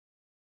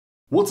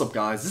What's up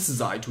guys, this is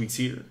iTweaks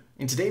here,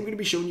 and today I'm going to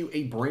be showing you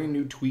a brand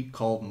new tweak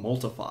called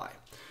Multify.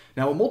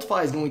 Now what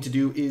Multify is going to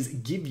do is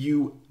give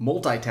you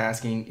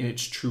multitasking in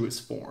its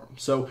truest form.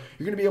 So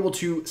you're going to be able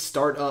to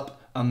start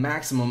up a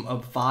maximum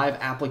of 5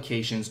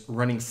 applications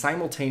running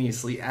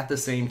simultaneously at the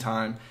same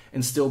time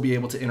and still be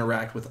able to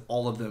interact with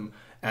all of them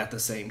at the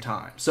same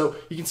time. So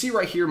you can see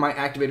right here my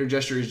activator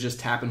gesture is just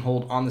tap and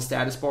hold on the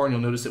status bar, and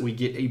you'll notice that we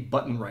get a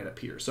button right up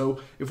here.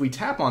 So if we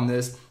tap on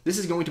this, this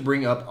is going to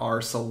bring up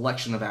our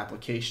selection of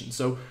applications.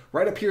 So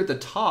right up here at the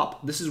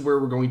top, this is where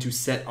we're going to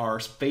set our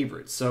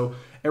favorites. So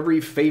every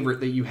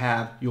favorite that you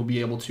have, you'll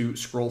be able to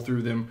scroll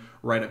through them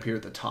right up here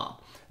at the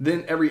top.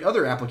 Then every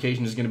other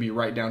application is going to be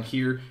right down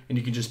here, and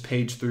you can just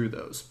page through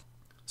those.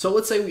 So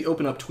let's say we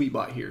open up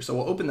Tweetbot here. So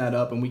we'll open that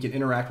up and we can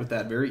interact with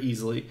that very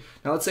easily.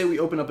 Now let's say we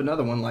open up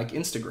another one like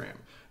Instagram.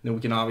 Then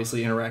we can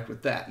obviously interact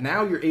with that.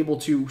 Now you're able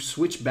to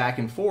switch back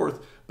and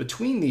forth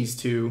between these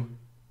two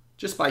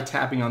just by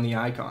tapping on the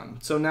icon.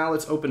 So now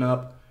let's open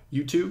up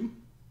YouTube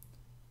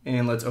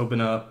and let's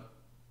open up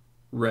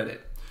Reddit.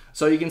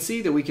 So you can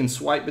see that we can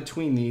swipe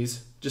between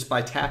these just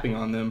by tapping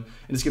on them,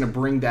 and it's going to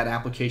bring that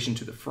application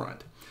to the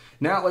front.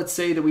 Now let's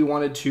say that we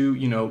wanted to,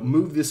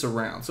 move this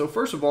around. So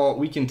first of all,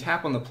 we can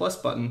tap on the plus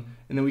button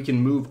and then we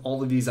can move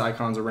all of these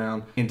icons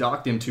around and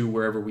dock them to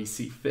wherever we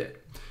see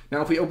fit.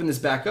 Now if we open this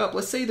back up,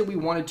 let's say that we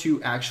wanted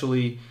to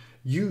actually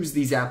use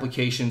these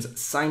applications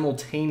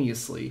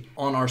simultaneously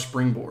on our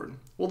springboard.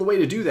 Well, the way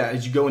to do that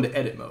is you go into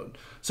edit mode.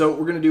 So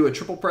we're going to do a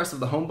triple press of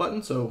the home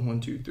button. So 1,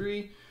 2,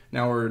 3.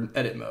 Now we're in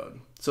edit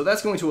mode. So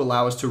that's going to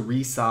allow us to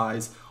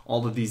resize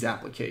all of these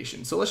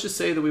applications. So let's just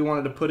say that we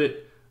wanted to put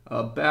it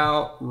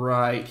about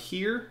right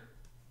here.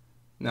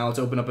 Now let's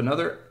open up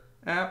another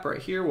app right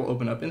here. We'll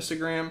open up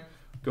Instagram,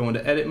 go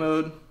into edit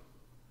mode,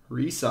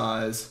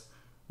 resize.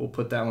 We'll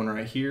put that one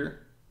right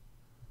here.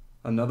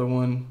 Another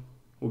one,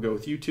 we'll go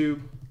with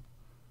YouTube,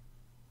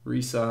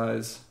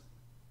 resize.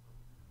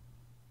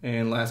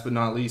 And last but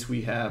not least,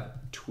 we have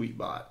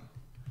Tweetbot.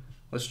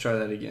 Let's try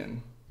that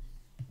again.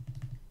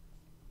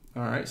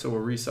 All right, so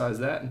we'll resize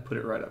that and put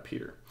it right up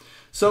here.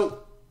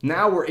 So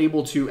now we're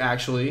able to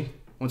actually,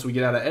 once we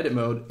get out of edit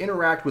mode,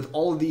 interact with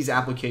all of these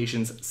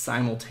applications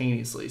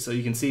simultaneously. So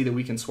you can see that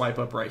we can swipe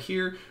up right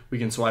here, we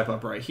can swipe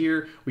up right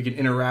here, we can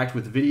interact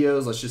with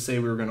videos. Let's just say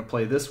we were gonna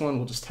play this one,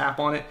 we'll just tap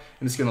on it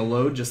and it's gonna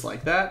load just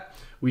like that.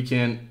 We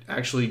can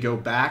actually go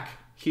back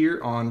here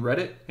on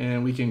Reddit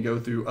and we can go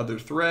through other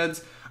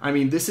threads. I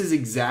mean, this is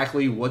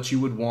exactly what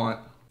you would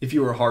want if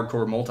you were a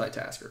hardcore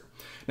multitasker.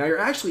 Now you're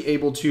actually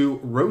able to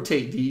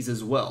rotate these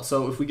as well.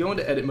 So if we go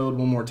into edit mode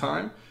one more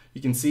time,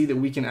 you can see that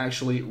we can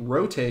actually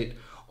rotate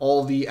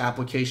all the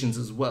applications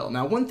as well.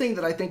 Now, one thing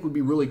that I think would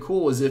be really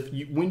cool is if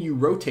when you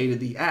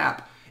rotated the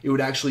app, it would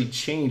actually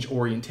change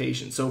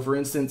orientation. So for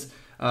instance,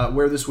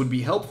 where this would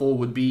be helpful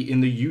would be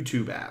in the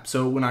YouTube app.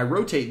 So when I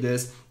rotate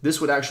this,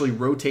 this would actually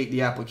rotate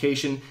the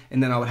application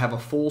and then I would have a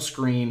full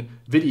screen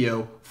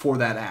video for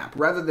that app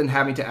rather than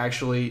having to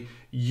actually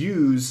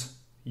use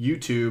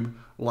YouTube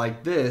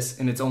like this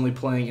and it's only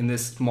playing in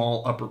this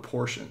small upper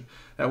portion.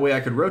 That way I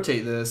could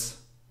rotate this,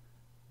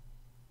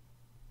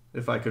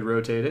 if I could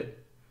rotate it,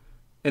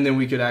 and then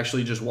we could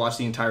actually just watch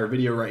the entire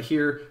video right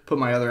here, put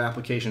my other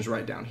applications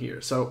right down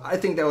here. So I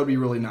think that would be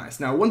really nice.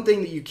 Now, one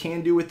thing that you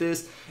can do with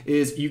this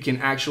is you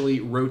can actually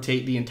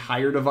rotate the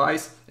entire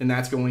device, and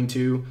that's going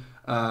to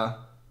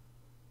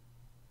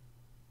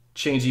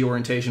change the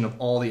orientation of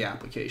all the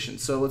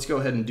applications. So let's go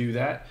ahead and do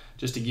that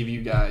just to give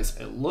you guys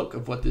a look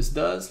of what this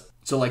does.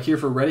 So like here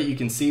for Reddit, you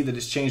can see that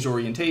it's changed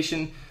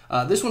orientation.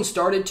 This one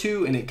started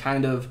to, and it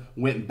kind of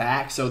went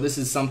back. So this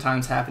is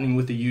sometimes happening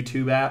with the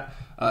YouTube app.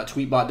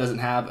 Tweetbot doesn't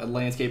have a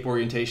landscape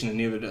orientation and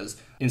neither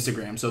does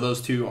Instagram. So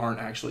those two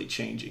aren't actually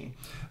changing,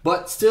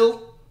 but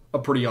still a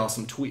pretty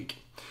awesome tweak.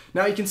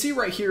 Now you can see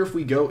right here, if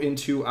we go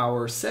into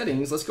our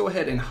settings, let's go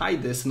ahead and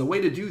hide this. And the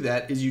way to do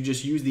that is you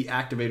just use the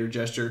activator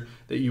gesture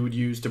that you would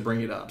use to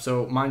bring it up.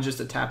 So mine's just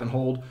a tap and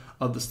hold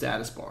of the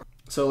status bar.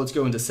 So let's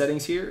go into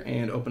settings here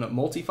and open up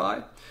Multify.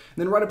 And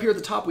then right up here at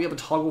the top, we have a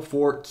toggle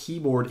for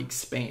keyboard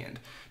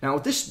expand. Now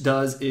what this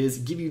does is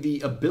give you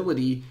the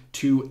ability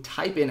to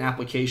type in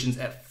applications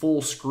at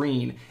full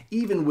screen,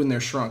 even when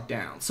they're shrunk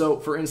down. So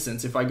for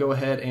instance, if I go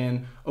ahead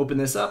and open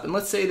this up, and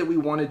let's say that we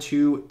wanted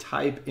to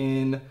type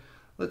in,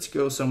 let's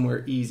go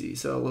somewhere easy.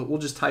 So we'll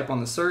just type on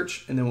the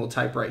search and then we'll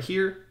type right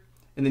here.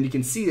 And then you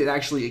can see that it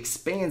actually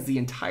expands the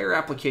entire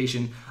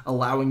application,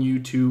 allowing you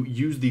to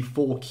use the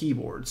full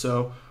keyboard.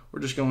 So we're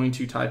just going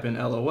to type in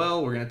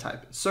LOL, we're going to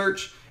type in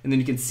search, and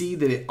then you can see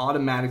that it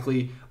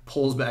automatically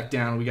pulls back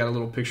down. We got a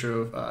little picture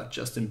of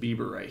Justin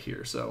Bieber right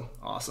here, so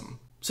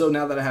awesome. So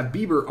now that I have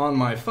Bieber on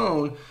my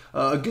phone,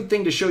 a good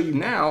thing to show you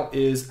now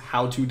is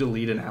how to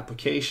delete an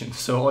application.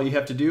 So all you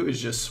have to do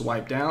is just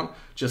swipe down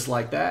just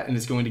like that, and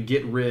it's going to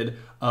get rid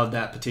of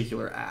that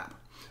particular app.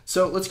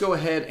 So let's go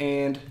ahead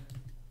and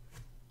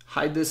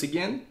hide this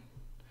again.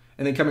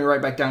 And then coming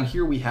right back down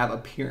here, we have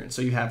appearance.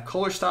 So you have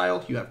color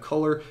style, you have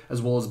color,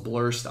 as well as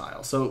blur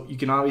style. So you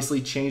can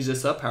obviously change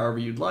this up however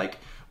you'd like.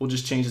 We'll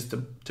just change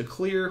this to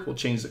clear. We'll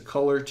change the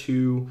color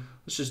to,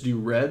 let's Let's just do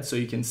red so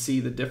you can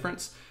see the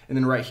difference. And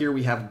then right here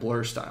we have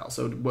blur style.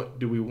 So what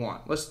do we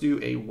want? Let's do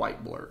a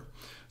white blur.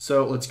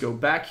 So let's go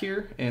back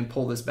here and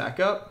pull this back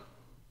up.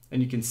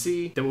 And you can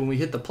see that when we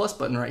hit the plus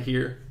button right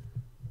here,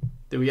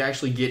 that we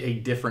actually get a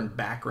different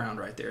background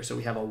right there. So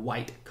we have a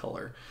white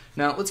color.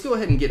 Now let's go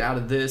ahead and get out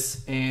of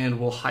this and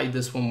we'll hide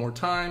this one more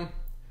time.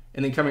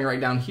 And then coming right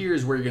down here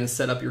is where you're gonna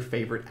set up your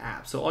favorite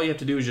app. So all you have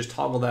to do is just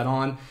toggle that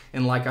on.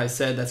 And like I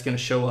said, that's gonna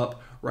show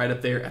up right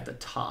up there at the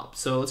top.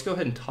 So let's go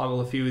ahead and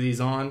toggle a few of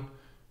these on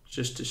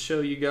just to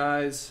show you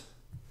guys.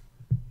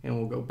 And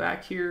we'll go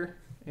back here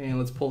and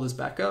let's pull this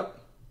back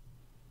up,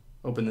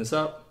 open this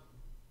up.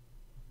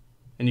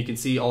 And you can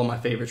see all of my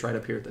favorites right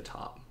up here at the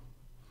top.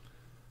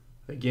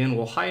 Again,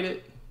 we'll hide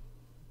it.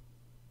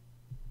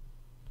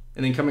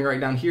 And then coming right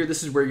down here,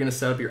 this is where you're gonna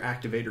set up your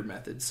activator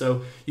method.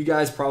 So you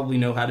guys probably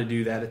know how to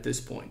do that at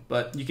this point,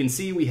 but you can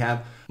see we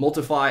have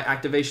Multify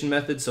activation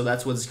method. So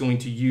that's what it's going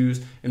to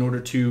use in order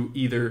to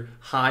either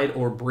hide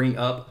or bring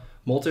up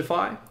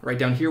Multify. Right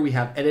down here, we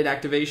have edit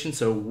activation.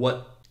 So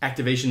what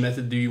activation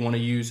method do you want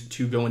to use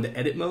to go into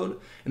edit mode?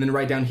 And then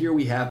right down here,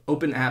 we have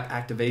open app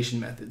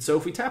activation method. So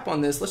if we tap on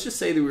this, let's just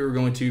say that we were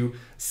going to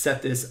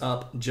set this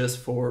up just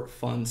for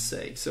fun's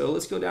sake. So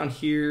let's go down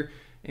here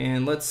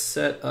and let's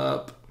set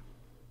up,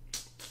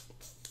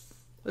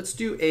 let's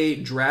do a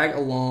drag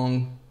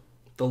along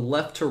the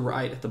left to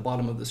right at the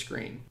bottom of the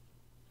screen.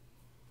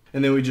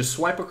 And then we just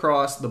swipe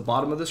across the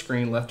bottom of the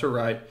screen, left to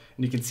right,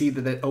 and you can see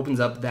that it opens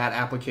up that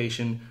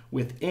application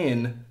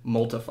within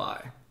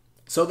Multify.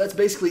 So that's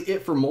basically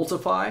it for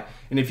Multify.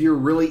 And if you're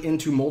really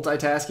into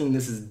multitasking,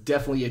 this is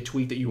definitely a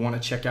tweak that you want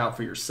to check out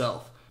for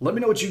yourself. Let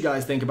me know what you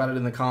guys think about it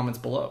in the comments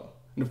below.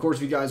 And of course,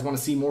 if you guys want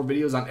to see more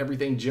videos on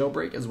everything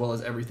jailbreak as well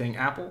as everything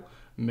Apple,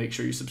 make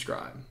sure you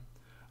subscribe.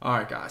 All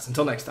right, guys,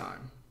 until next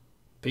time.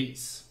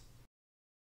 Peace.